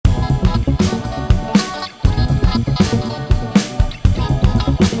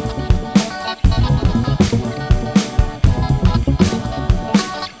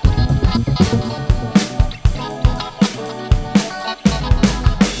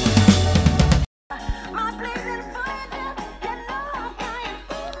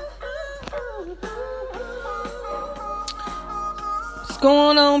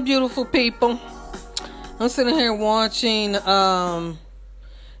going on, beautiful people? I'm sitting here watching an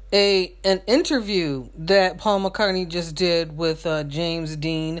interview that Paul McCartney just did with James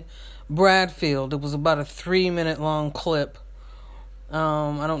Dean Bradfield. It was about a 3-minute long clip.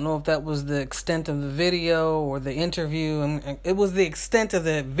 I don't know if that was the extent of the video or the interview. It was the extent of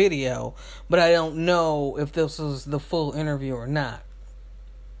the video, but I don't know if this was the full interview or not.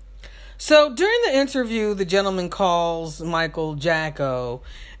 So during the interview, the gentleman calls Michael Jacko,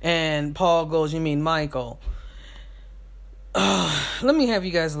 and Paul goes, "You mean Michael?" Let me have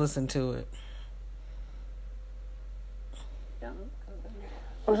you guys listen to it. I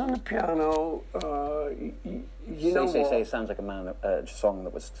was on the piano. You know what? Say sounds like a song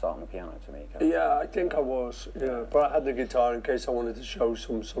that was starting on the piano to me. Yeah, I think I was. Yeah, but I had the guitar in case I wanted to show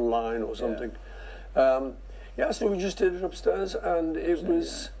some line or something. So we just did it upstairs, and it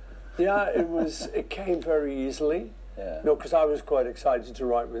was. Yeah, it came very easily. Yeah. No, because I was quite excited to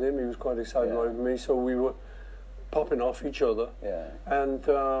write with him. He was quite excited to write with me, so we were popping off each other. Yeah. And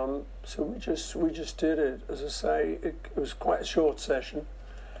so we just did it. As I say, it was quite a short session,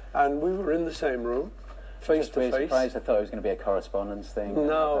 and we were in the same room, face to face. Surprised. I thought it was going to be a correspondence thing.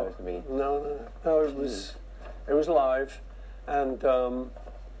 No. It was live, and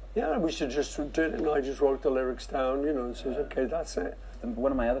we should just did it. And I just wrote the lyrics down, and said, "Okay, that's it."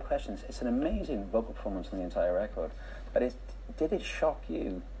 One of my other questions, it's an amazing vocal performance on the entire record, but did it shock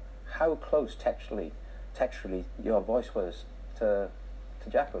you how close texturally your voice was to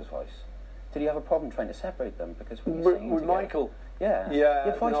Jacko's voice? Did you have a problem trying to separate them? Because when you're singing with together, Michael? Yeah,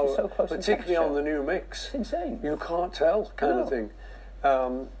 your voice was so close, particularly on the new mix. It's insane. You can't tell, kind of thing.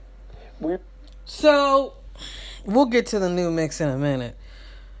 So, we'll get to the new mix in a minute.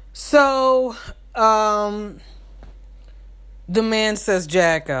 So, the man says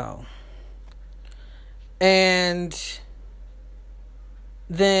Jacko. And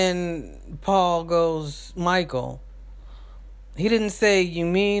then Paul goes, Michael. He didn't say, "You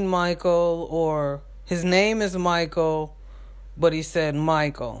mean Michael," or his name is Michael, but he said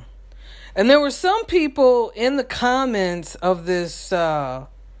Michael. And there were some people in the comments of this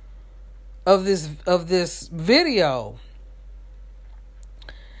video.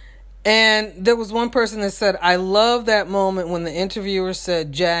 And there was one person that said, "I love that moment when the interviewer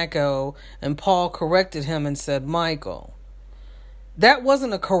said Jacko and Paul corrected him and said Michael." That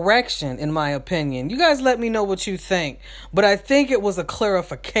wasn't a correction, in my opinion. You guys let me know what you think. But I think it was a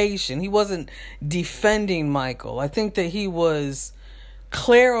clarification. He wasn't defending Michael. I think that he was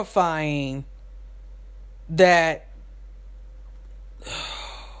clarifying that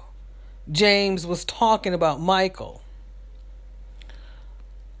James was talking about Michael.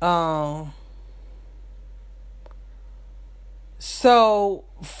 So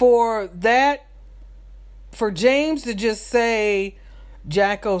for James to just say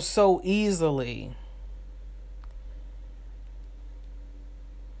Jacko so easily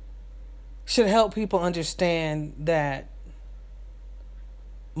should help people understand that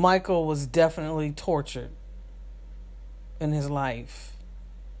Michael was definitely tortured in his life,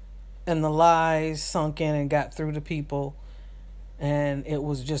 and the lies sunk in and got through to people. And it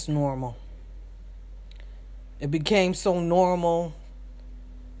was just normal. It became so normal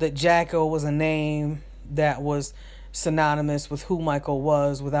that Jacko was a name that was synonymous with who Michael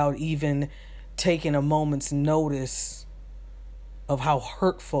was without even taking a moment's notice of how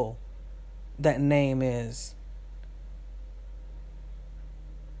hurtful that name is.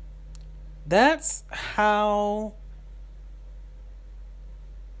 That's how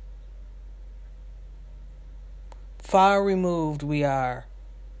far removed we are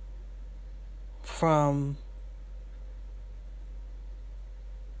from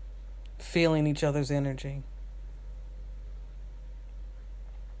feeling each other's energy.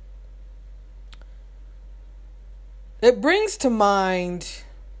 It brings to mind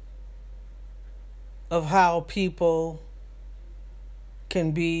of how people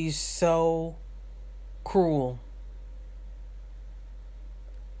can be so cruel.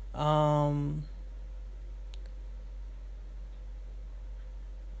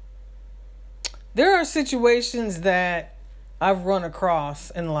 There are situations that I've run across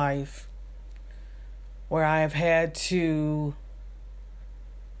in life where I have had to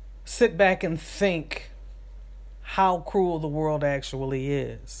sit back and think how cruel the world actually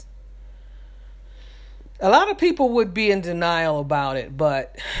is. A lot of people would be in denial about it,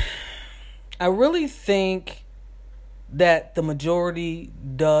 but I really think that the majority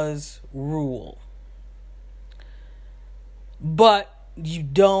does rule. But you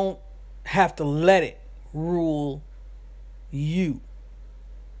don't have to let it rule you.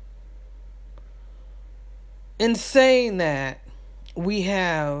 In saying that, we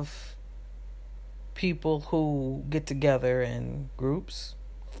have people who get together in groups,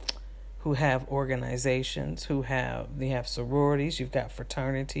 who have organizations, they have sororities, you've got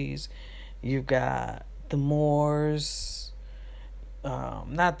fraternities, you've got the Moors,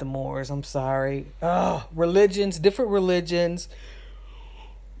 not the Moors, I'm sorry, religions, different religions.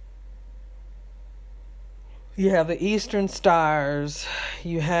 You have the Eastern Stars,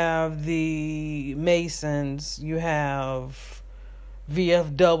 you have the Masons, you have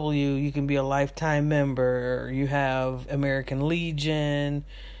VFW, you can be a lifetime member, you have American Legion,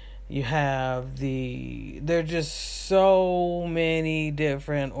 you have there are just so many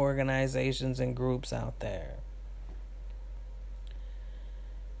different organizations and groups out there.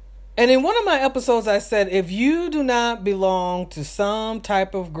 And in one of my episodes I said, if you do not belong to some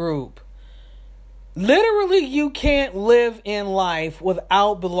type of group, literally, you can't live in life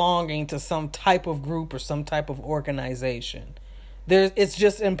without belonging to some type of group or some type of organization. It's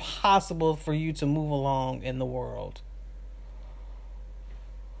just impossible for you to move along in the world.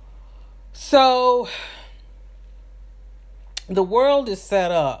 So, the world is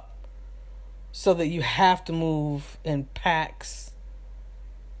set up so that you have to move in packs,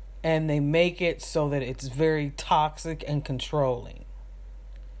 and they make it so that it's very toxic and controlling.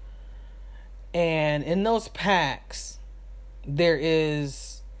 And in those packs, there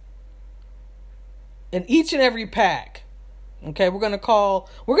is, in each and every pack, okay, we're gonna call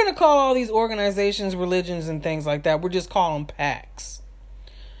all these organizations, religions, and things like that, we're just calling them packs.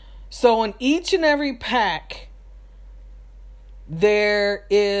 So in each and every pack, there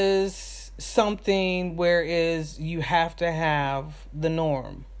is something whereas you have to have the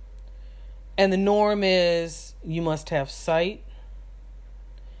norm. And the norm is you must have sight.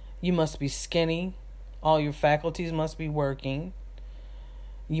 You must be skinny. All your faculties must be working.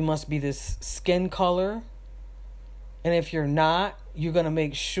 You must be this skin color. And if you're not, you're going to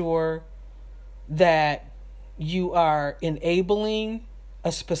make sure that you are enabling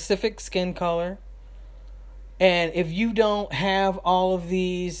a specific skin color. And if you don't have all of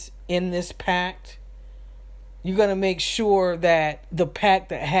these in this pact, you're going to make sure that the pact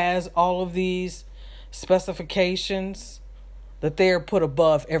that has all of these specifications, that they are put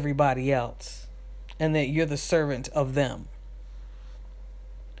above everybody else, and that you're the servant of them.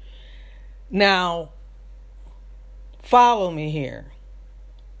 Now, follow me here.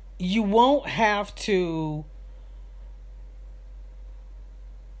 You won't have to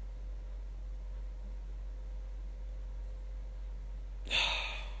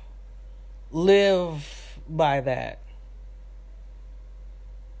live by that.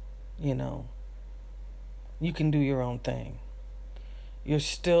 You know, you can do your own thing. You're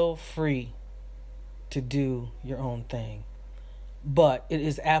still free to do your own thing. But it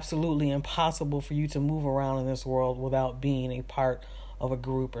is absolutely impossible for you to move around in this world without being a part of a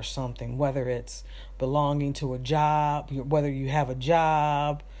group or something, whether it's belonging to a job, whether you have a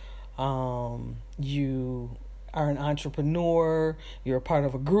job, you are an entrepreneur, you're a part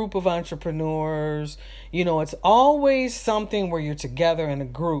of a group of entrepreneurs. You know, it's always something where you're together in a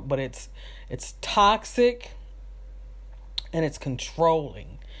group, but it's toxic and it's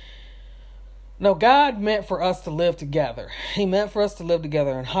controlling. No, God meant for us to live together. He meant for us to live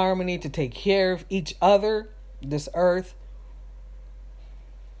together in harmony, to take care of each other, this earth,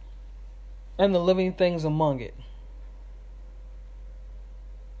 and the living things among it.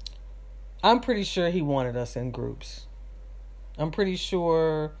 I'm pretty sure He wanted us in groups. I'm pretty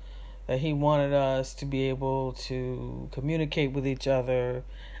sure that He wanted us to be able to communicate with each other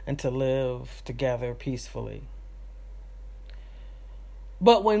and to live together peacefully.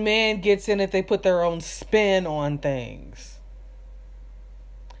 But when man gets in it, they put their own spin on things.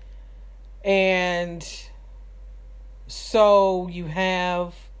 And so you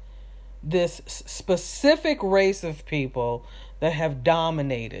have this specific race of people that have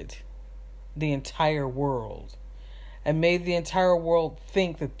dominated the entire world and made the entire world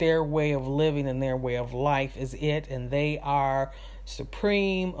think that their way of living and their way of life is it, and they are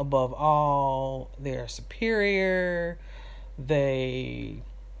supreme above all. They're superior. They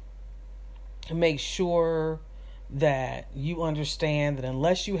make sure that you understand that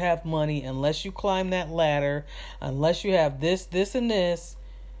unless you have money, unless you climb that ladder, unless you have this, and this,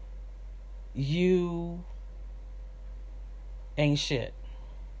 you ain't shit.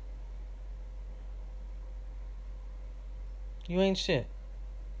 You ain't shit.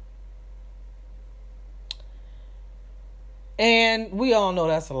 And we all know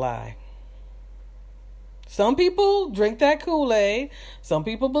that's a lie. Some people drink that Kool-Aid. Some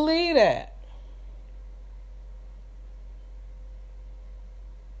people believe that.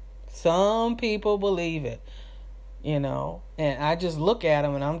 Some people believe it. you know, and I just look at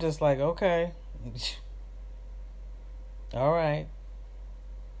him and I'm just like, okay, all right.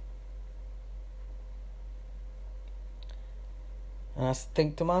 And I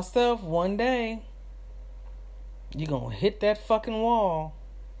think to myself, one day, you're going to hit that fucking wall.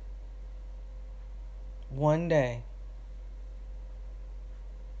 One day.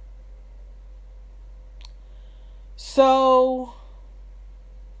 So,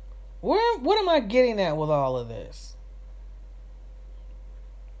 what am I getting at with all of this?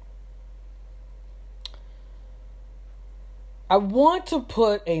 I want to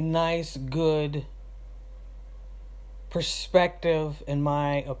put a nice, good perspective and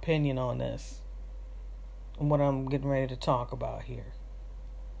my opinion on this and what I'm getting ready to talk about here.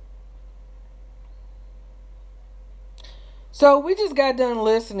 So we just got done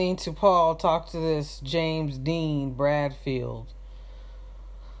listening to Paul talk to this James Dean Bradfield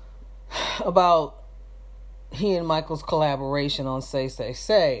about he and Michael's collaboration on Say, Say,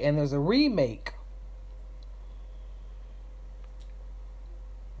 Say. And there's a remake.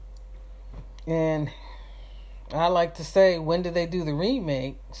 And I like to say, when did they do the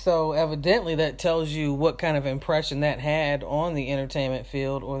remake? So evidently that tells you what kind of impression that had on the entertainment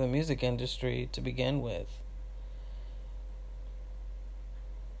field or the music industry to begin with.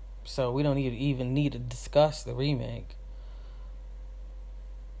 So we don't even need to discuss the remake.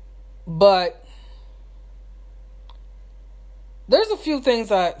 But there's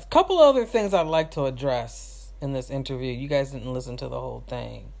a couple other things I'd like to address in this interview. You guys didn't listen to the whole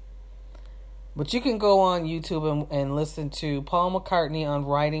thing. But you can go on YouTube and listen to Paul McCartney on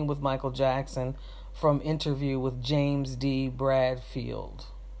Writing with Michael Jackson from interview with James D. Bradfield.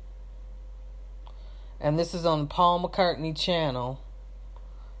 And this is on the Paul McCartney channel.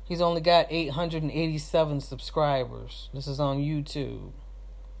 He's only got 887 subscribers. This is on YouTube.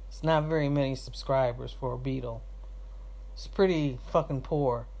 It's not very many subscribers for a Beatle. It's pretty fucking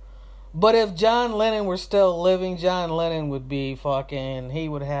poor. But if John Lennon were still living, John Lennon would be fucking... He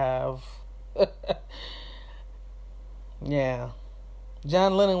would have... Yeah.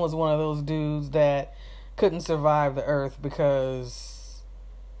 John Lennon was one of those dudes that couldn't survive the earth because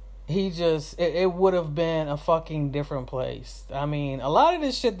it would have been a fucking different place. I mean, a lot of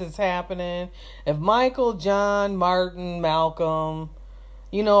this shit that's happening, if Michael, John, Martin, Malcolm,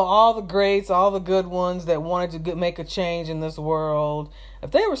 you know, all the greats, all the good ones that wanted to make a change in this world,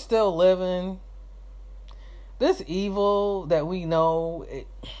 if they were still living, this evil that we know,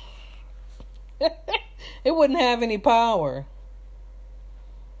 it wouldn't have any power.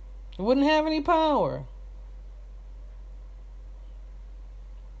 It wouldn't have any power.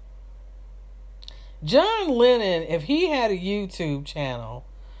 John Lennon, if he had a YouTube channel,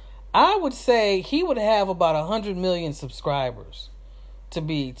 I would say he would have about 100 million subscribers. To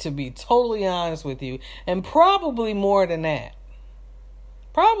be totally honest with you, and probably more than that.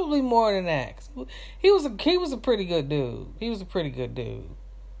 Probably more than that. He was a pretty good dude. He was a pretty good dude.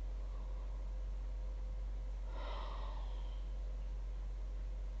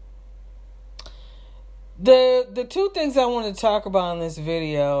 The two things I want to talk about in this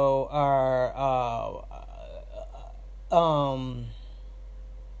video are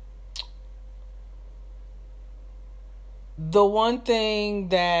the one thing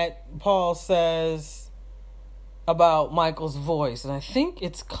that Paul says about Michael's voice, and I think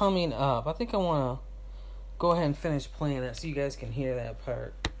it's coming up. I think I want to go ahead and finish playing that so you guys can hear that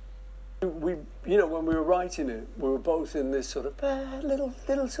part. We, you know, when we were writing it, we were both in this sort of little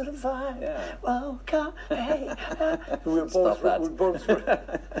sort of vibe. Yeah. Welcome, hey. We were both,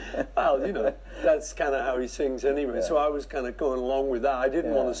 well, you know, that's kind of how he sings anyway. Yeah. So I was kind of going along with that. I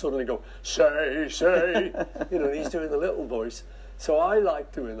didn't want to suddenly go, say, you know, and he's doing the little voice. So I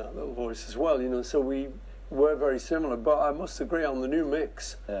like doing that little voice as well, you know, so we were very similar. But I must agree on the new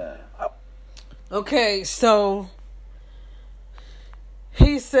mix. Yeah. Okay, so...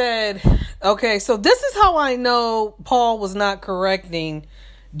 He said, okay, so this is how I know Paul was not correcting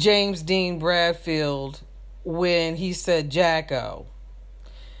James Dean Bradfield when he said Jacko.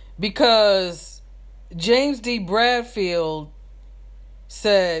 Because James D. Bradfield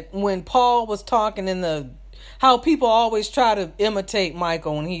said when Paul was talking how people always try to imitate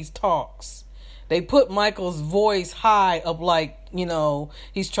Michael when he talks. They put Michael's voice high up like, you know,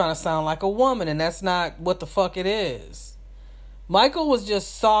 he's trying to sound like a woman, and that's not what the fuck it is. Michael was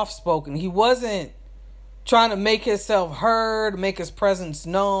just soft-spoken. He wasn't trying to make himself heard, make his presence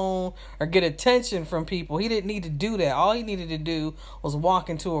known, or get attention from people. He didn't need to do that. All he needed to do was walk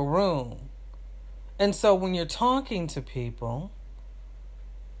into a room. And so when you're talking to people,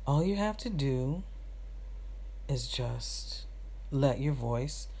 all you have to do is just let your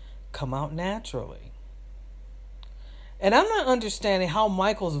voice come out naturally. And I'm not understanding how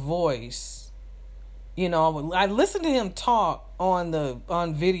Michael's voice, I listened to him talk on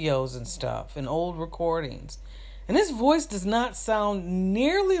videos and stuff and old recordings. And his voice does not sound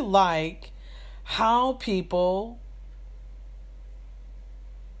nearly like how people,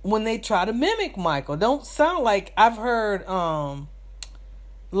 when they try to mimic Michael, don't sound like I've heard,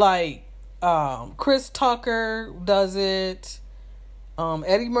 Chris Tucker does it.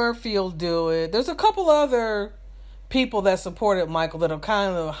 Eddie Murphy will do it. There's a couple other people that supported Michael that have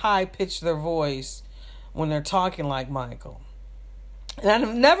kind of high-pitched their voice when they're talking like Michael. And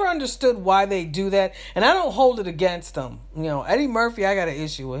I've never understood why they do that. And I don't hold it against them. Eddie Murphy, I got an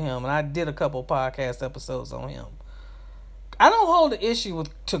issue with him. And I did a couple podcast episodes on him. I don't hold an issue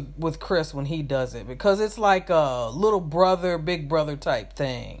with Chris when he does it. Because it's like a little brother, big brother type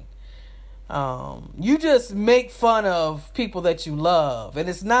thing. You just make fun of people that you love. And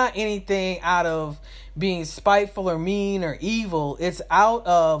it's not anything out of being spiteful or mean or evil. It's out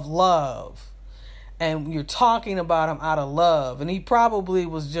of love. And you're talking about him out of love. And he probably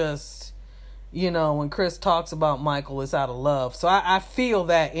was just, when Chris talks about Michael, it's out of love. So I feel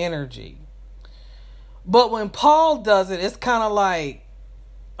that energy. But when Paul does it, it's kind of like,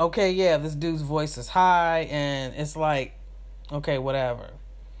 okay, yeah, this dude's voice is high. And it's like, okay, whatever.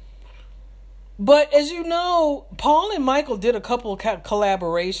 But as you know, Paul and Michael did a couple of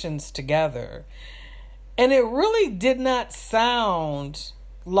collaborations together. And it really did not sound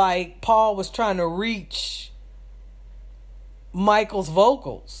like Paul was trying to reach Michael's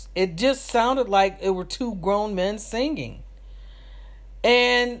vocals. It just sounded like it were two grown men singing.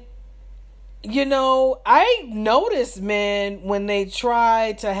 And, I noticed men when they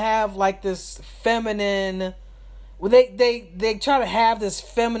try to have like this feminine, they try to have this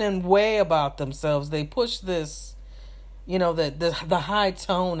feminine way about themselves. They push this, the high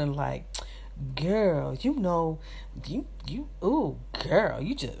tone and like, girl, ooh, girl,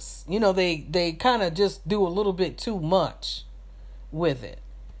 you just, they kind of just do a little bit too much with it.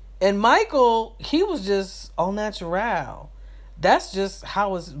 And Michael, he was just au naturel. That's just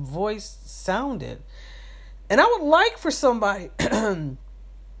how his voice sounded. And I would like for somebody to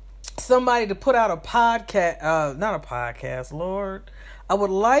put out a podcast, not a podcast, Lord. I would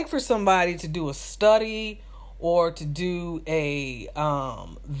like for somebody to do a study or to do a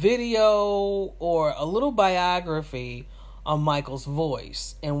video or a little biography on Michael's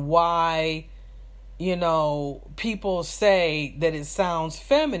voice and why, people say that it sounds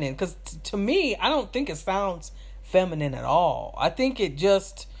feminine. Because to me, I don't think it sounds feminine at all. I think it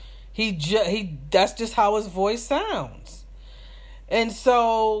just, that's just how his voice sounds. And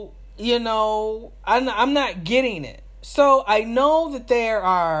so, I'm not getting it. So I know that there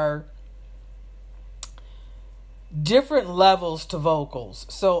are different levels to vocals.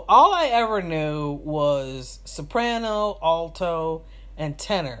 So all I ever knew was soprano, alto, and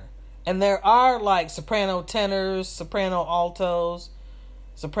tenor. And there are like soprano tenors, soprano altos,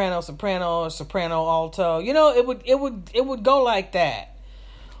 soprano, soprano alto. It would go like that.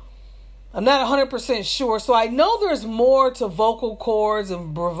 I'm not 100% sure. So I know there's more to vocal cords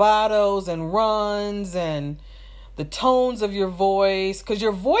and bravados and runs and the tones of your voice, because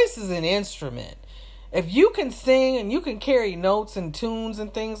your voice is an instrument. If you can sing and you can carry notes and tunes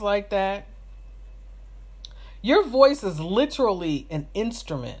and things like that, your voice is literally an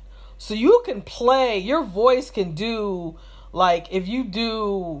instrument. So you can play, your voice can do, like if you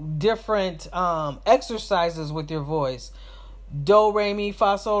do different exercises with your voice, do, re, mi,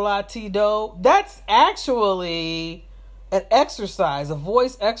 fa, sol, la, ti, do, that's actually an exercise, a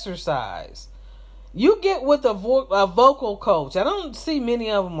voice exercise. You get with a vocal coach. I don't see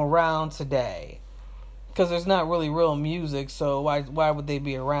many of them around today. Because there's not really real music, so why would they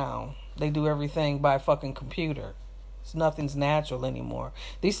be around? They do everything by fucking computer. Nothing's natural anymore.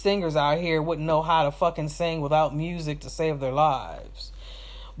 These singers out here wouldn't know how to fucking sing without music to save their lives.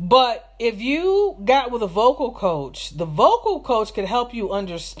 But if you got with a vocal coach, the vocal coach could help you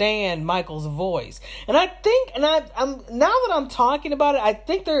understand Michael's voice. And I think, I'm now that I'm talking about it, I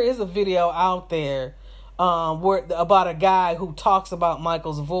think there is a video out there about a guy who talks about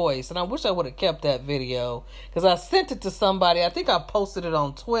Michael's voice. And I wish I would have kept that video because I sent it to somebody. I think I posted it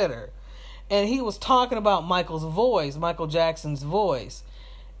on Twitter. And he was talking about Michael's voice, Michael Jackson's voice.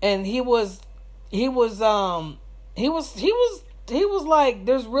 And he was like,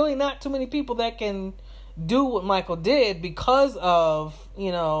 there's really not too many people that can do what Michael did because of,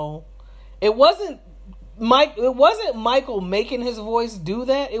 it wasn't Michael making his voice do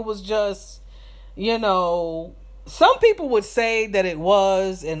that. It was just, some people would say that it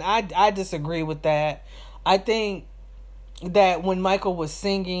was, and I disagree with that. I think that when Michael was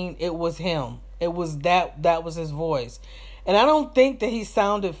singing, it was him. It was that was his voice. And I don't think that he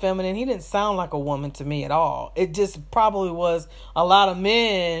sounded feminine. He didn't sound like a woman to me at all. It just probably was a lot of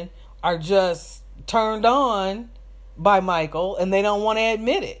men are just turned on by Michael and they don't want to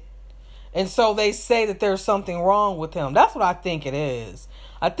admit it. And so they say that there's something wrong with him. That's what I think it is.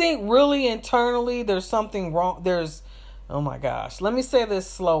 I think really internally there's something wrong. Oh my gosh. Let me say this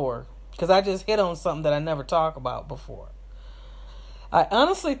slower because I just hit on something that I never talked about before. I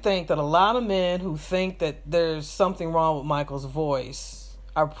honestly think that a lot of men who think that there's something wrong with Michael's voice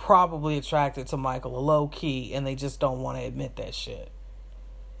are probably attracted to Michael low key and they just don't want to admit that shit.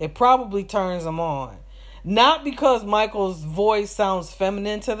 It probably turns them on. Not because Michael's voice sounds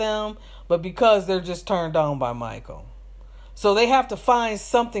feminine to them, but because they're just turned on by Michael. So they have to find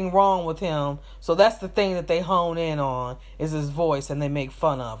something wrong with him. So that's the thing that they hone in on is his voice and they make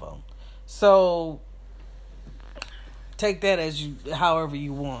fun of him. So take that as however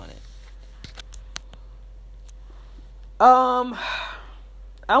you want it. I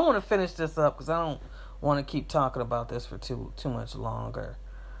want to finish this up because I don't want to keep talking about this for too much longer.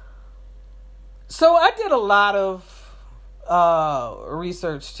 So I did a lot of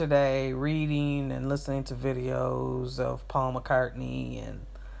research today, reading and listening to videos of Paul McCartney and,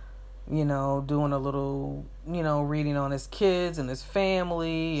 doing a little, reading on his kids and his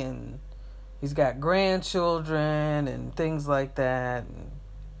family, and he's got grandchildren and things like that.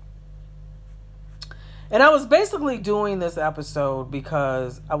 And I was basically doing this episode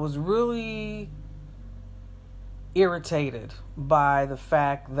because I was really irritated by the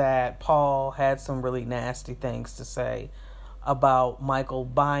fact that Paul had some really nasty things to say about Michael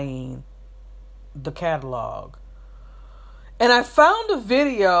buying the catalog. And I found a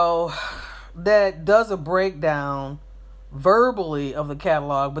video that does a breakdown verbally of the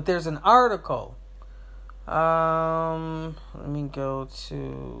catalog, but there's an article. Let me go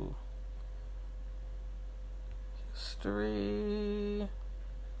to history.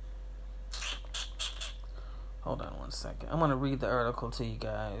 Hold on one second. I'm going to read the article to you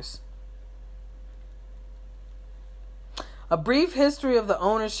guys. A brief history of the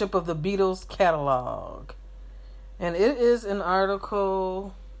ownership of the Beatles catalog. And it is an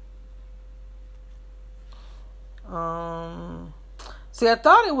article. See, I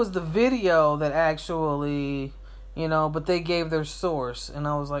thought it was the video that actually, but they gave their source. And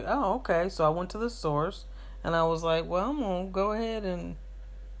I was like, oh, okay. So I went to the source. And I was like, well, I'm going to go ahead and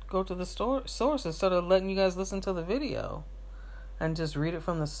go to the source instead of letting you guys listen to the video and just read it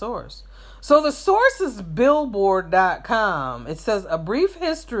from the source. So the source is billboard.com. It says a brief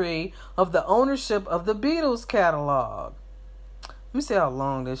history of the ownership of the Beatles catalog. Let me see how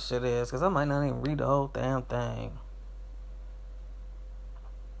long this shit is because I might not even read the whole damn thing.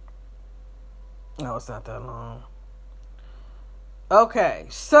 No, it's not that long. Okay,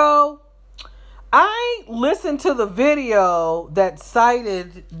 so I listened to the video that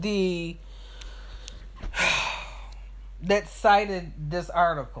cited this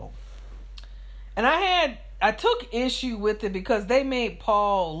article. And I took issue with it because they made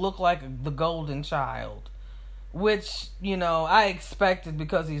Paul look like the golden child, which, I expected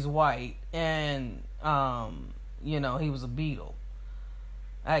because he's white and, he was a Beatle.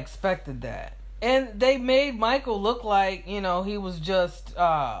 I expected that. And they made Michael look like, he was just,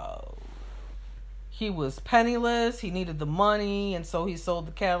 he was penniless. He needed the money. And so he sold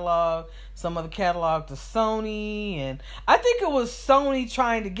the catalog, some of the catalog to Sony. And I think it was Sony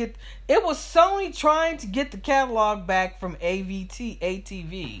trying to get the catalog back from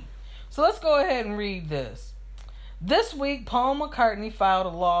ATV. So let's go ahead and read this. This week, Paul McCartney filed a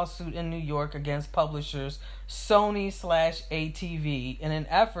lawsuit in New York against publishers Sony/ATV in an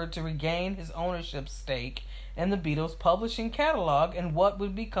effort to regain his ownership stake in the Beatles publishing catalog in what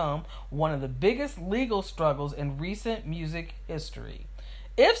would become one of the biggest legal struggles in recent music history.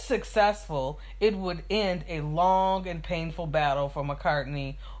 If successful, it would end a long and painful battle for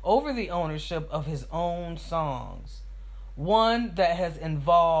McCartney over the ownership of his own songs, one that has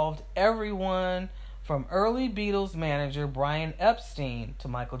involved everyone from early Beatles manager Brian Epstein to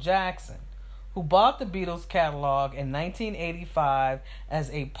Michael Jackson, who bought the Beatles catalog in 1985 as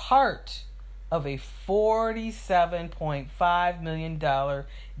a part of a $47.5 million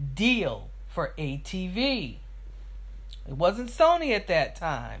deal for ATV. It wasn't Sony at that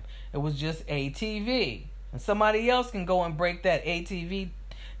time. It was just ATV. And somebody else can go and break that ATV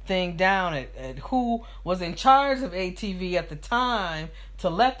thing down at who was in charge of ATV at the time to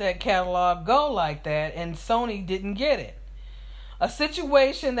let that catalog go like that, and Sony didn't get it. A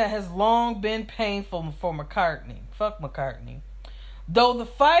situation that has long been painful for McCartney. Fuck McCartney. Though the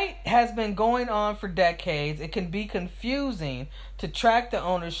fight has been going on for decades, it can be confusing to track the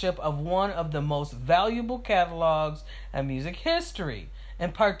ownership of one of the most valuable catalogs in music history,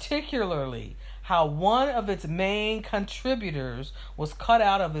 and particularly how one of its main contributors was cut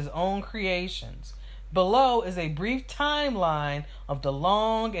out of his own creations. Below is a brief timeline of the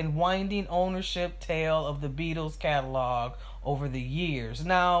long and winding ownership tale of the Beatles catalog over the years.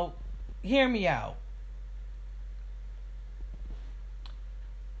 Now, hear me out.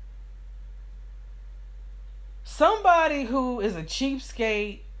 Somebody who is a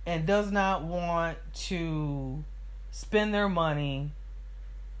cheapskate and does not want to spend their money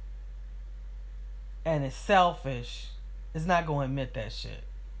and is selfish is not going to admit that shit.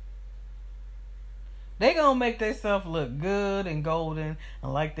 They going to make themselves look good and golden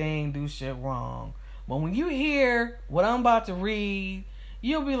and like they ain't do shit wrong. But when you hear what I'm about to read,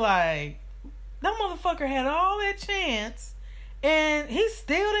 you'll be like, that motherfucker had all that chance and he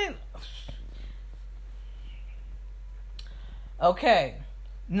still didn't. Okay,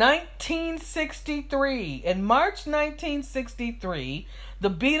 1963. In March 1963,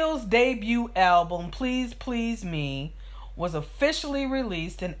 the Beatles' debut album, Please Please Me, was officially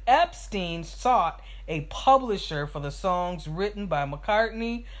released, and Epstein sought a publisher for the songs written by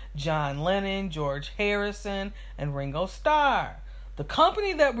McCartney, John Lennon, George Harrison, and Ringo Starr. The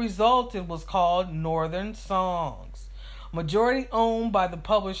company that resulted was called Northern Songs, majority owned by the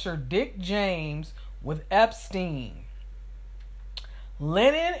publisher Dick James, with Epstein,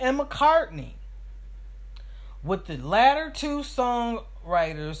 Lennon, and McCartney, with the latter two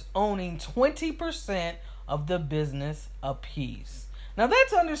songwriters owning 20% of the business apiece. Now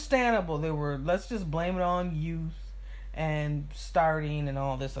that's understandable. Let's just blame it on youth and starting and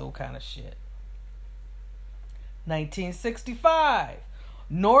all this old kind of shit. 1965.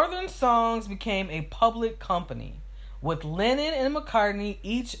 Northern Songs became a public company, with Lennon and McCartney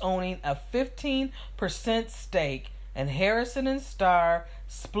each owning a 15% stake and Harrison and Starr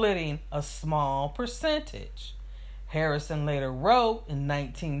splitting a small percentage. Harrison later wrote in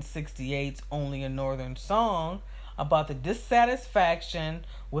 1968's Only a Northern Song about the dissatisfaction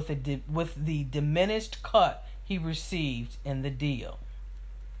with the diminished cut he received in the deal.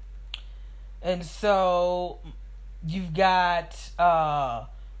 And so you've got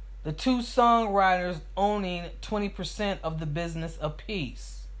the two songwriters owning 20% of the business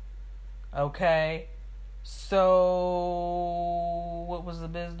apiece. Okay? So what was the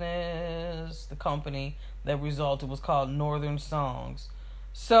business? The company that resulted was called Northern Songs.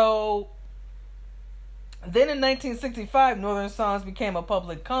 So then in 1965, Northern Songs became a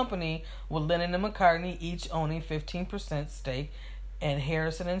public company with Lennon and McCartney each owning 15% stake and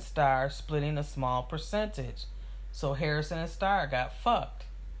Harrison and Starr splitting a small percentage. So Harrison and Starr got fucked.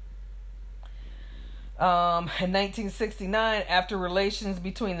 In 1969, after relations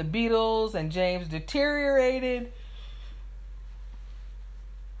between the Beatles and James deteriorated,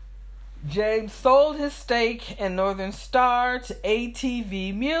 James sold his stake in Northern Star to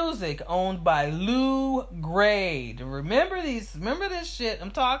ATV Music, owned by Lou Grade. Remember this shit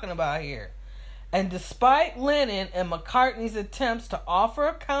I'm talking about here. And despite Lennon and McCartney's attempts to offer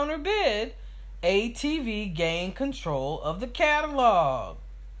a counter bid, ATV gained control of the catalog.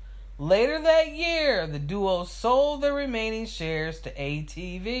 Later that year, the duo sold their remaining shares to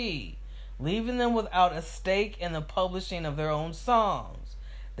ATV, leaving them without a stake in the publishing of their own songs.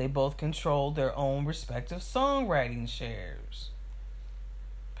 They both controlled their own respective songwriting shares.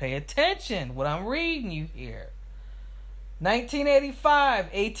 Pay attention what I'm reading you here.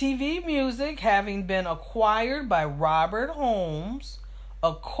 1985, ATV Music, having been acquired by Robert Holmes,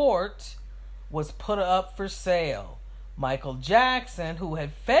 a court, was put up for sale. Michael Jackson, who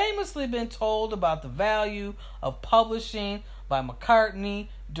had famously been told about the value of publishing by McCartney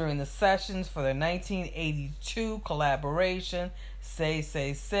during the sessions for their 1982 collaboration, Say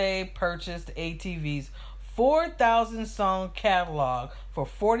Say Say, purchased ATV's 4,000 song catalog for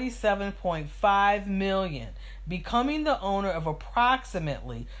 $47.5 million, becoming the owner of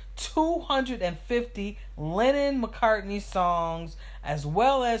approximately 250 Lennon-McCartney songs, as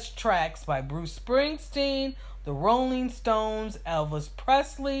well as tracks by Bruce Springsteen, the Rolling Stones, Elvis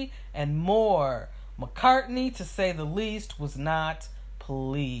Presley, and more. McCartney, to say the least, was not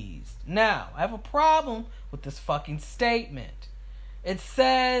pleased. Now, I have a problem with this fucking statement. It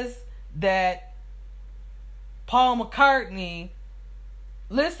says that Paul McCartney,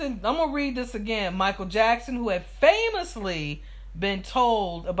 listen, I'm going to read this again. Michael Jackson, who had famously been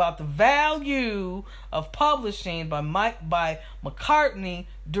told about the value of publishing by McCartney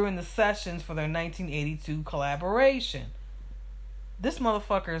during the sessions for their 1982 collaboration. This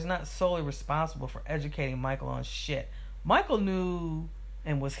motherfucker is not solely responsible for educating Michael on shit. Michael knew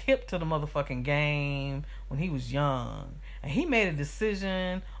and was hip to the motherfucking game when he was young. And he made a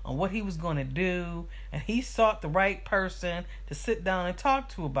decision on what he was going to do. And he sought the right person to sit down and talk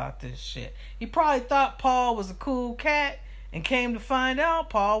to about this shit. He probably thought Paul was a cool cat. And came to find out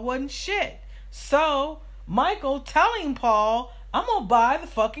Paul wasn't shit. So, Michael telling Paul, I'm going to buy the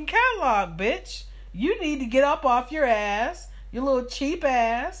fucking catalog, bitch. You need to get up off your ass, your little cheap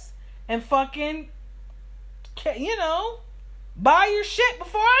ass, and fucking, buy your shit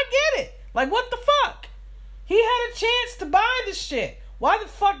before I get it. Like, what the fuck? He had a chance to buy the shit. Why the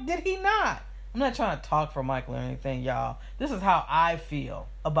fuck did he not? I'm not trying to talk for Michael or anything, y'all. This is how I feel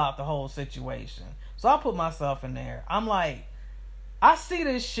about the whole situation. So I'll put myself in there. I'm like, I see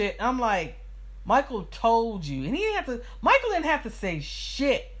this shit. I'm like, Michael told you. And Michael didn't have to say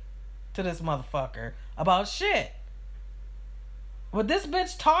shit to this motherfucker about shit. But this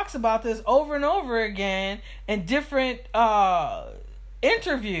bitch talks about this over and over again in different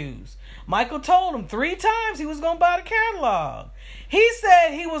interviews. Michael told him 3 times he was going to buy the catalog. He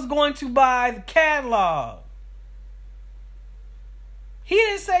said he was going to buy the catalog. He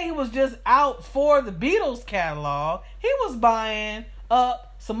didn't say he was just out for the Beatles catalog. He was buying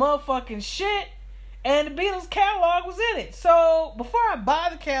up some motherfucking shit, and the Beatles catalog was in it. So, before I buy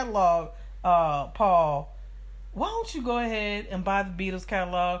the catalog, Paul, why don't you go ahead and buy the Beatles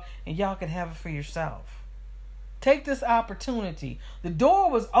catalog and y'all can have it for yourself? Take this opportunity. The door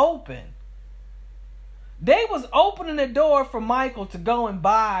was open. They was opening the door for Michael to go and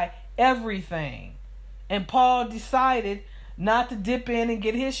buy everything. And Paul decided not to dip in and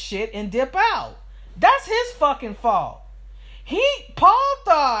get his shit and dip out. That's his fucking fault. Paul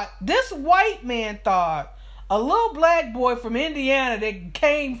thought, this white man thought, a little black boy from Indiana that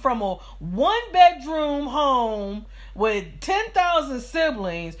came from a 1-bedroom home with 10,000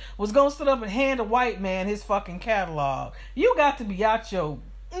 siblings was going to sit up and hand a white man his fucking catalog. You got to be out your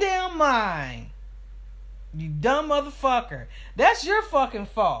damn mind. You dumb motherfucker. That's your fucking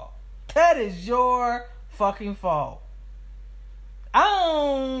fault. That is your fucking fault. I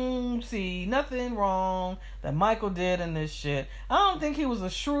don't see nothing wrong that Michael did in this shit. I don't think he was a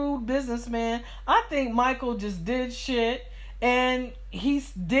shrewd businessman. I think Michael just did shit and he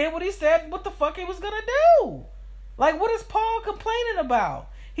did what he said what the fuck he was gonna do. Like, what is Paul complaining about?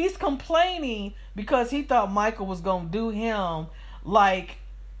 He's complaining because he thought Michael was gonna do him like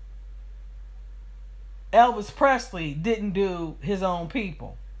Elvis Presley didn't do his own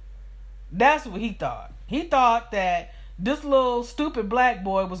people. That's what he thought. He thought that this little stupid black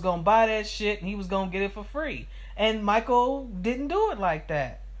boy was going to buy that shit and he was going to get it for free. And Michael didn't do it like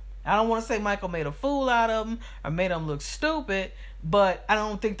that. I don't want to say Michael made a fool out of him or made him look stupid, but I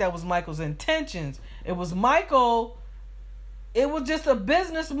don't think that was Michael's intentions. It was just a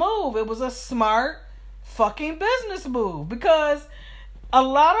business move. It was a smart fucking business move because a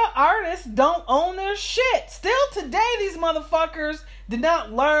lot of artists don't own their shit. Still today, these motherfuckers did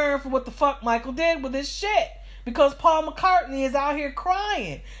not learn from what the fuck Michael did with his shit. Because Paul McCartney is out here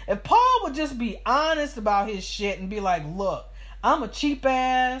crying. If Paul would just be honest about his shit and be like, look, I'm a cheap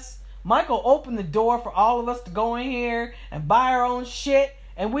ass. Michael opened the door for all of us to go in here and buy our own shit.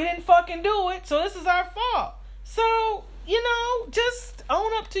 And we didn't fucking do it. So this is our fault. So, just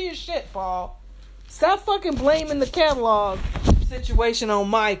own up to your shit, Paul. Stop fucking blaming the catalog situation on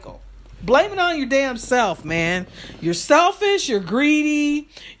Michael. Blame it on your damn self, man. You're selfish, you're greedy,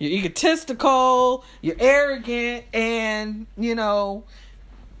 you're egotistical, you're arrogant, and, you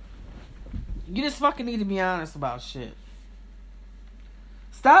just fucking need to be honest about shit.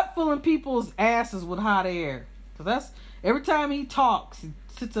 Stop filling people's asses with hot air. Because that's, every time he talks, he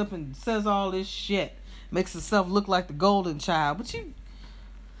sits up and says all this shit. Makes himself look like the golden child. But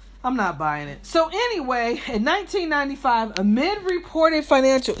I'm not buying it. So anyway, in 1995, amid reported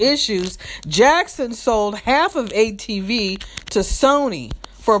financial issues, Jackson sold half of ATV to Sony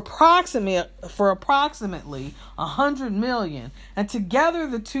for approximately $100 million, and together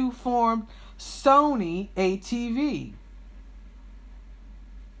the two formed Sony ATV.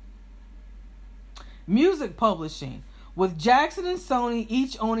 Music publishing, with Jackson and Sony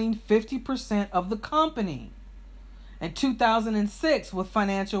each owning 50% of the company. In 2006, with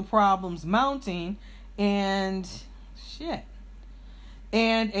financial problems mounting and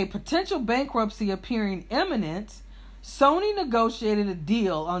a potential bankruptcy appearing imminent, Sony negotiated a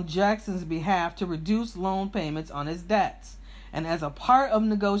deal on Jackson's behalf to reduce loan payments on his debts, and as a part of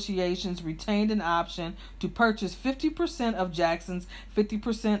negotiations retained an option to purchase 50% of Jackson's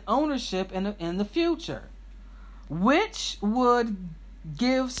 50% ownership in the future, which would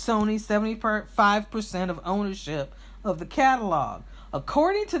give Sony 75% of ownership of the catalog.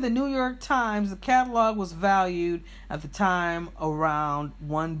 According to the New York Times, the catalog was valued at the time around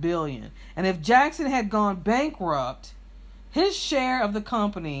 $1 billion. And if Jackson had gone bankrupt, his share of the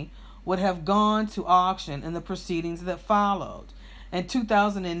company would have gone to auction in the proceedings that followed. In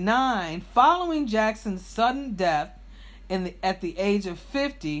 2009, following Jackson's sudden death at the age of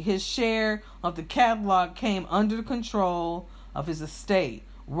 50, his share of the catalog came under the control of his estate,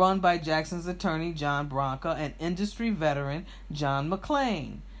 run by Jackson's attorney John Branca and industry veteran John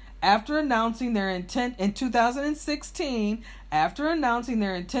McClain. After announcing their intent in 2016, after announcing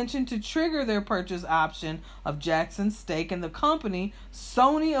their intention to trigger their purchase option of Jackson's stake in the company,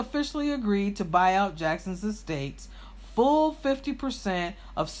 Sony officially agreed to buy out Jackson's estate's full 50%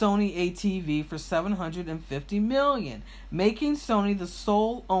 of Sony ATV for $750 million, making Sony the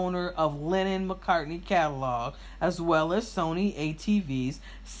sole owner of Lennon-McCartney catalog, as well as Sony ATV's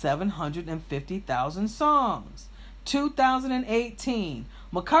 750,000 songs. 2018.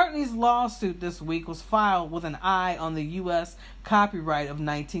 McCartney's lawsuit this week was filed with an eye on the U.S. copyright of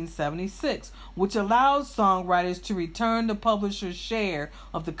 1976, which allows songwriters to return the publisher's share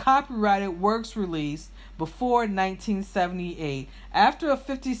of the copyrighted works released before 1978 after a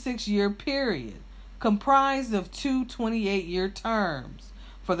 56-year period, comprised of two 28-year terms.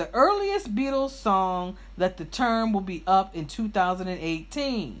 For the earliest Beatles song, that the term will be up in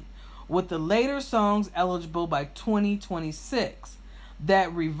 2018, with the later songs eligible by 2026.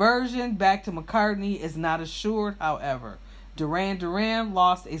 That reversion back to McCartney is not assured, however. Duran Duran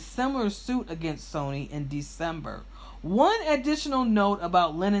lost a similar suit against Sony in December. One additional note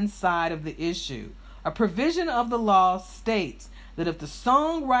about Lennon's side of the issue. A provision of the law states that if the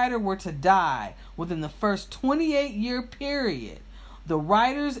songwriter were to die within the first 28-year period, the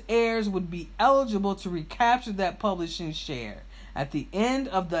writer's heirs would be eligible to recapture that publishing share at the end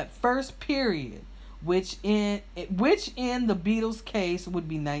of that first period, which in the Beatles' case would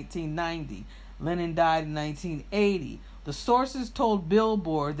be 1990. Lennon died in 1980. The sources told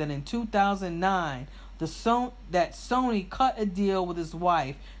Billboard that in 2009, that Sony cut a deal with his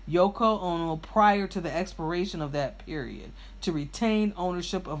wife, Yoko Ono, prior to the expiration of that period, to retain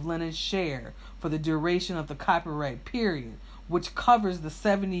ownership of Lennon's share for the duration of the copyright period, which covers the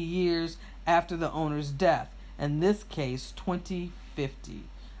 70 years after the owner's death, in this case 2050.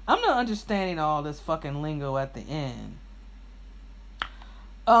 I'm not understanding all this fucking lingo at the end.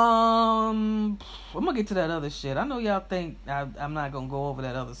 I'm gonna get to that other shit. I know y'all think I'm not gonna go over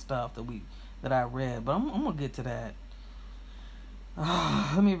that other stuff that I read, but I'm gonna get to that.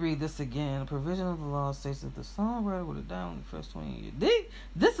 Let me read this again. A provision of the law states that the songwriter would have died in the first 20 years.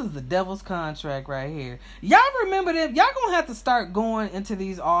 This is the devil's contract right here. Y'all remember them? Y'all gonna have to start going into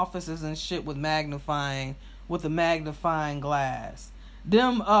these offices and shit with a magnifying glass.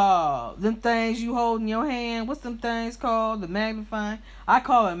 Them things you hold in your hand, what's them things called? The magnifying? I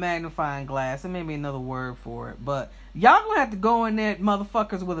call it magnifying glass. There may be another word for it, but y'all gonna have to go in there,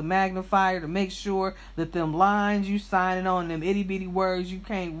 motherfuckers, with a magnifier to make sure that them lines you signing on, them itty bitty words you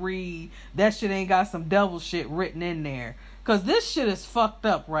can't read, that shit ain't got some devil shit written in there. Cause this shit is fucked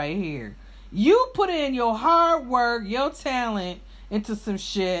up right here. You put in your hard work, your talent into some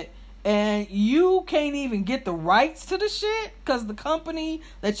shit, and you can't even get the rights to the shit because the company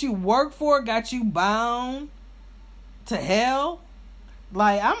that you work for got you bound to hell.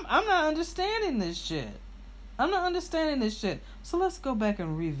 Like, I'm not understanding this shit. So let's go back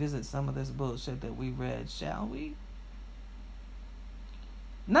and revisit some of this bullshit that we read, shall we?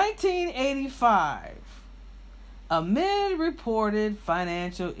 1985. Amid reported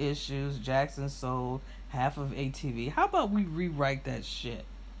financial issues, Jackson sold half of ATV. How about we rewrite that shit?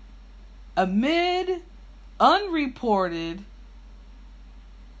 Amid unreported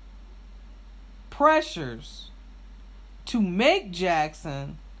pressures to make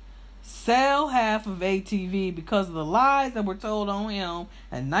Jackson sell half of ATV because of the lies that were told on him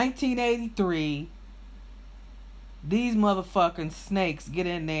in 1983, these motherfucking snakes get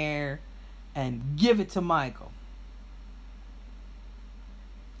in there and give it to Michael.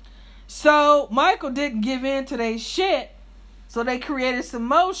 So Michael didn't give in to their shit. So they created some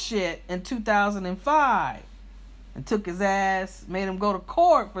more shit in 2005 and took his ass, made him go to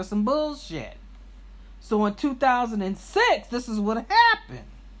court for some bullshit. So in 2006, this is what happened.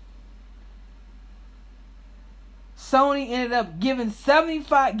 Sony ended up getting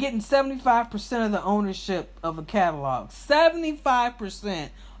 75% of the ownership of the catalog. 75%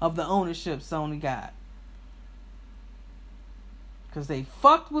 of the ownership Sony got. Because they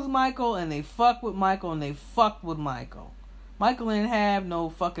fucked with Michael and they fucked with Michael and they fucked with Michael. Michael didn't have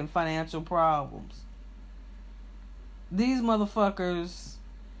no fucking financial problems. These motherfuckers,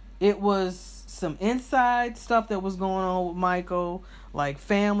 it was some inside stuff that was going on with Michael. like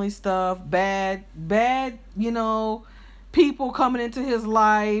family stuff, bad, people coming into his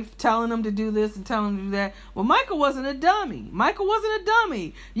life, telling him to do this and telling him to do that. Well, Michael wasn't a dummy.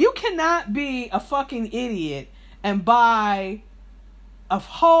 You cannot be a fucking idiot and buy a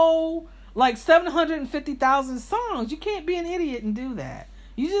whole, 750,000 songs. You can't be an idiot and do that.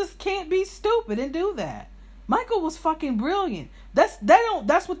 You just can't be stupid and do that. Michael was fucking brilliant. That's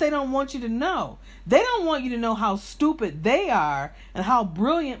what they don't want you to know. They don't want you to know how stupid they are and how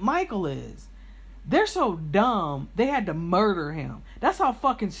brilliant Michael is. They're so dumb, they had to murder him. That's how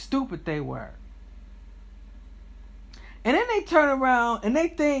fucking stupid they were. And then they turn around and they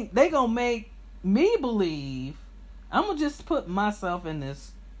think they gonna make me believe. I'm gonna just put myself in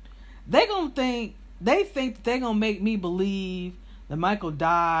this. They think that they're gonna make me believe that Michael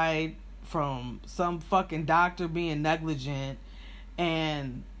died from some fucking doctor being negligent,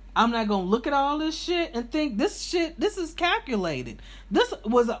 and I'm not gonna look at all this shit and think this is calculated. This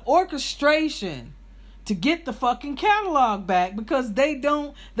was an orchestration to get the fucking catalog back, because they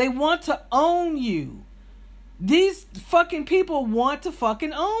want to own you. These fucking people want to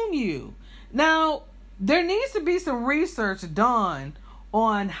fucking own you. Now, there needs to be some research done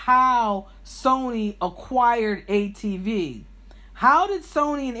on how Sony acquired ATV. How did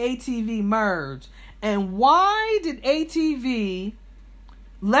Sony and ATV merge? And why did ATV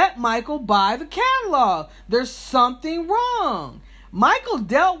let Michael buy the catalog? There's something wrong. Michael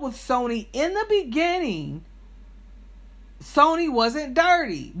dealt with Sony in the beginning. Sony wasn't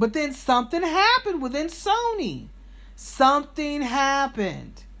dirty. But then something happened within Sony. Something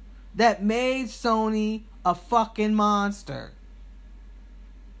happened that made Sony a fucking monster.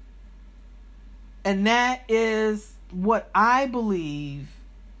 And that is what I believe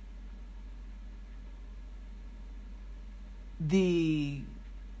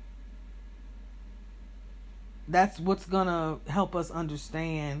that's what's gonna help us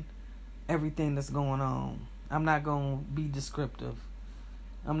understand everything that's going on. I'm not gonna be descriptive.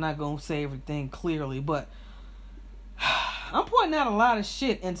 I'm not gonna say everything clearly, but I'm pointing out a lot of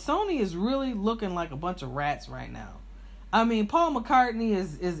shit, and Sony is really looking like a bunch of rats right now. I mean, Paul McCartney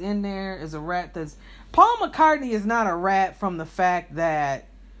is in there as a rat. Paul McCartney is not a rat from the fact that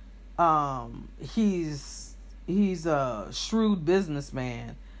he's a shrewd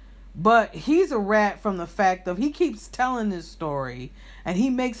businessman, but he's a rat from the fact of he keeps telling this story and he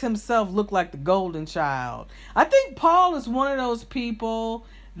makes himself look like the golden child. I think Paul is one of those people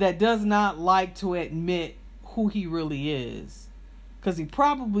that does not like to admit who he really is, because he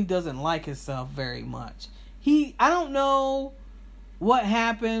probably doesn't like himself very much. I don't know what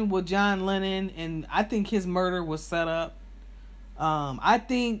happened with John Lennon, and I think his murder was set up. I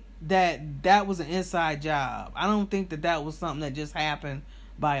think that was an inside job. I don't think that was something that just happened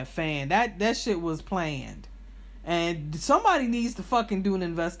by a fan. That shit was planned. And somebody needs to fucking do an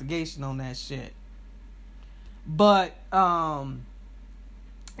investigation on that shit. But,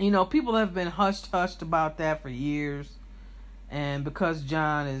 people have been hushed about that for years. And because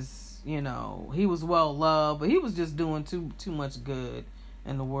John is, he was well loved, but he was just doing too much good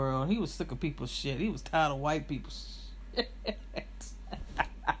in the world. He was sick of people's shit. He was tired of white people's shit.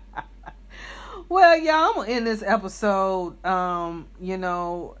 Well, y'all, I'm gonna end this episode.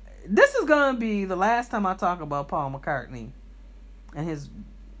 This is gonna be the last time I talk about Paul McCartney and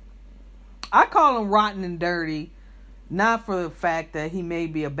I call him rotten and dirty, not for the fact that he may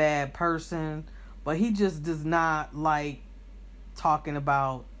be a bad person, but he just does not like talking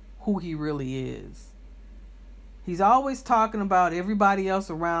about who he really is. He's always talking about everybody else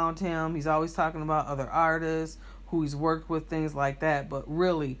around him. He's always talking about other artists who he's worked with, things like that. But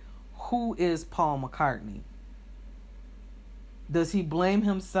really, who is Paul McCartney? Does he blame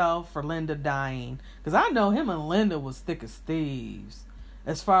himself for Linda dying? Because I know him and Linda was thick as thieves,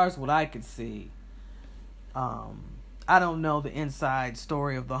 as far as what I could see. I don't know the inside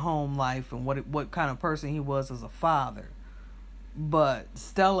story of the home life and what kind of person he was as a father. But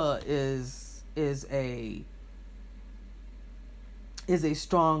Stella is a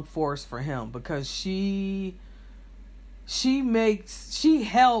strong force for him, because she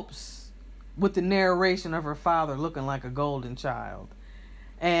helps with the narration of her father looking like a golden child.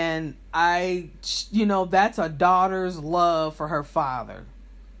 And that's a daughter's love for her father.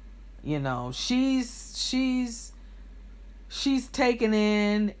 She's taken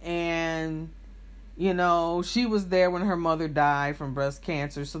in, and she was there when her mother died from breast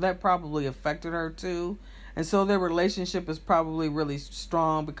cancer, so that probably affected her too. And so their relationship is probably really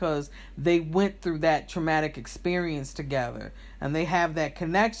strong because they went through that traumatic experience together. And they have that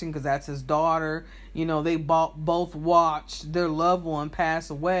connection because that's his daughter. They both watched their loved one pass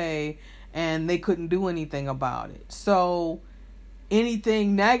away and they couldn't do anything about it. So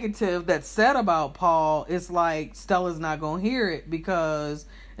anything negative that's said about Paul, it's like Stella's not going to hear it, because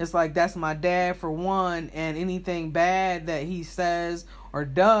it's like, that's my dad for one, and anything bad that he says or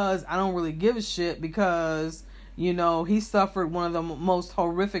does, I don't really give a shit, because, you know, he suffered one of the most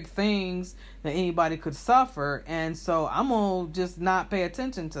horrific things that anybody could suffer, and so I'm going to just not pay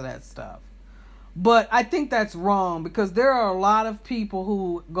attention to that stuff. But I think that's wrong, because there are a lot of people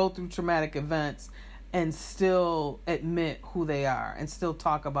who go through traumatic events and still admit who they are and still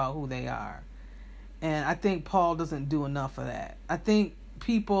talk about who they are. And I think Paul doesn't do enough of that. I think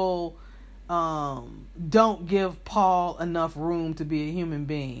people don't give Paul enough room to be a human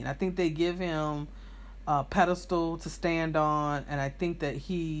being. I think they give him a pedestal to stand on, and I think that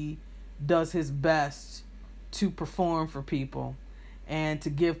he does his best to perform for people and to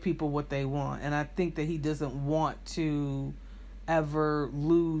give people what they want. And I think that he doesn't want to ever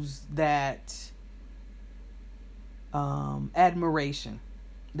lose that admiration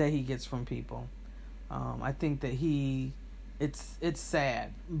that he gets from people. I think that it's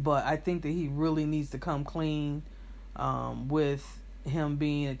sad, but I think that he really needs to come clean with him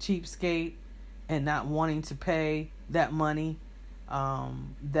being a cheapskate and not wanting to pay that money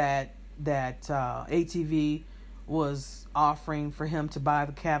that ATV was offering for him to buy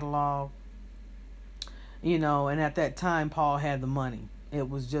the catalog. You know, and at that time, Paul had the money. It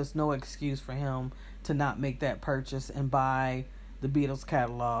was just no excuse for him to not make that purchase and buy the Beatles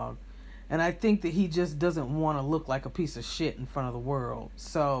catalog. And I think that he just doesn't want to look like a piece of shit in front of the world.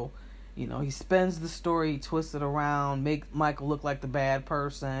 So, you know, he spends the story, twists it around, make Michael look like the bad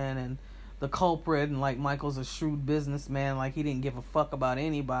person and the culprit, and like Michael's a shrewd businessman, like he didn't give a fuck about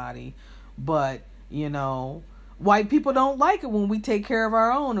anybody. But, you know, white people don't like it when we take care of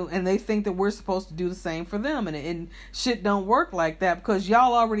our own, and they think that we're supposed to do the same for them. And shit don't work like that, because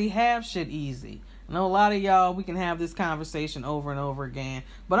y'all already have shit easy. I know a lot of y'all, we can have this conversation over and over again,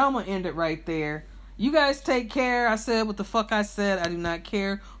 but I'm going to end it right there. You guys take care. I said what the fuck I said. I do not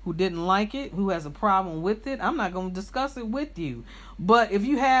care who didn't like it, who has a problem with it. I'm not going to discuss it with you. But if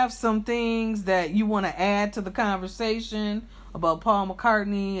you have some things that you want to add to the conversation about Paul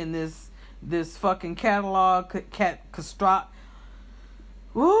McCartney and this fucking catalog,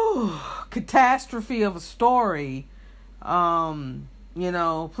 catastrophe of a story, you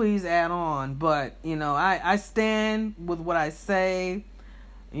know, please add on. But, you know, I stand with what I say.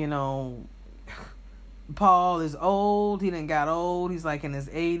 You know, Paul is old. He done got old. He's like in his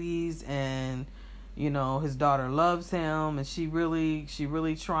 80s, and, you know, his daughter loves him, and she really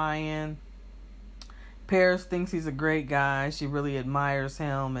trying. Paris thinks he's a great guy. She really admires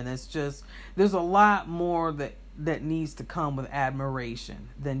him, and it's just, there's a lot more that needs to come with admiration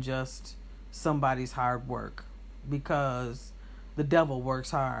than just somebody's hard work, because the devil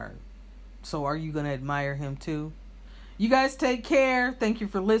works hard. So are you going to admire him too? You guys take care. Thank you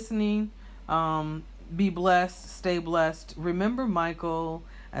for listening. Be blessed. Stay blessed. Remember Michael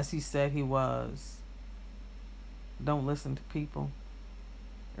as he said he was. Don't listen to people.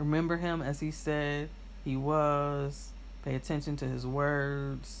 Remember him as he said he was. Pay attention to his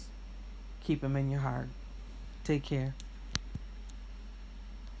words. Keep him in your heart. Take care.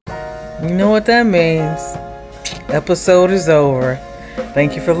 You know what that means. Episode is over.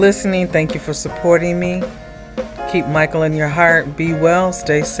 Thank you for listening. Thank you for supporting me. Keep Michael in your heart. Be well.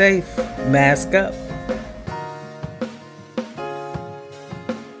 Stay safe. Mask up.